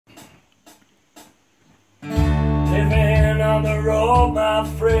Pancho, my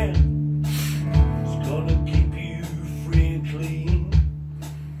friend, is gonna keep you free and clean.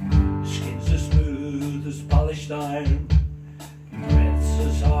 Skin's as smooth as polished iron, your breath's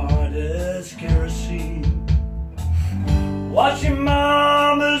as hard as kerosene. Watching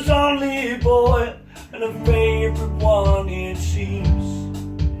mama's only boy, and a favorite one it seems.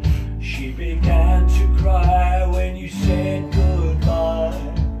 She began to cry when you said goodbye,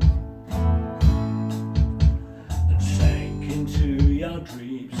 and sank into your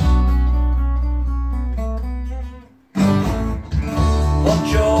dreams.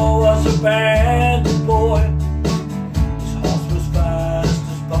 Pancho was a bandit boy, his horse was fast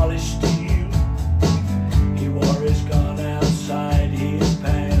as polished steel. He wore his gun outside his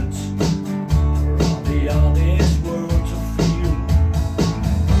pants for all the honest world to feel.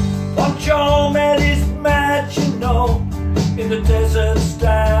 Pancho met his match, you know, in the deserts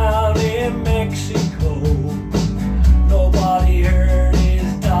down in Mexico. Nobody heard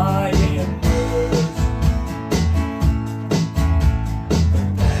his dying words, but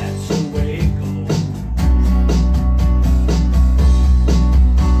that's the way it goes.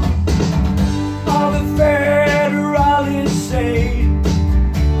 All the federales say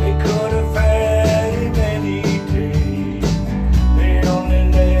they could have had him any day. They only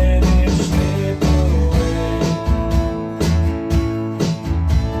let him slip away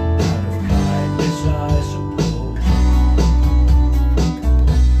out of kindness, I suppose.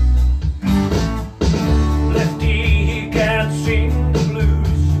 Lefty, he can't sing the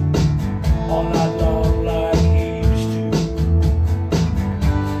blues all night long like he used to.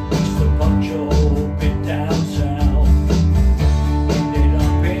 It's the Pancho bit down south, ended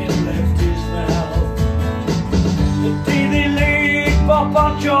up in Lefty's mouth. The day they laid for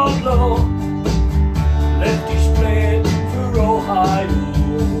Pancho low, Lefty split for Ohio,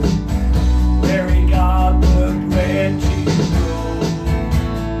 where he got the bread to grow.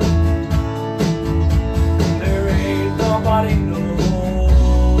 There ain't nobody knows.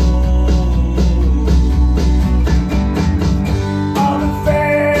 All the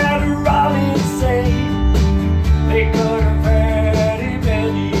federales say they could have had him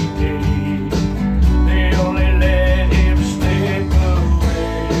any day. They only let him slip away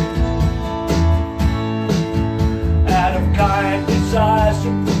out of kindness, I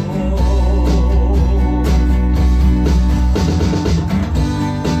suppose.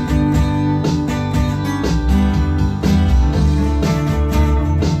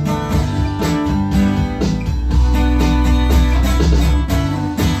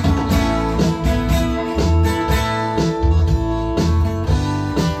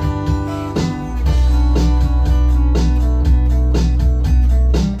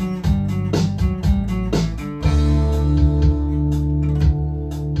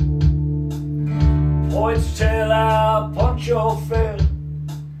 Points tell how Pancho fell.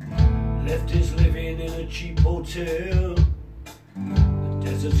 Lefty's living in a cheap hotel. The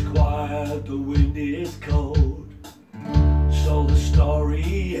desert's quiet, the wind is cold, so the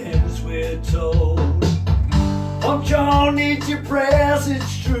story ends, we're told. Pancho needs your prayers, it's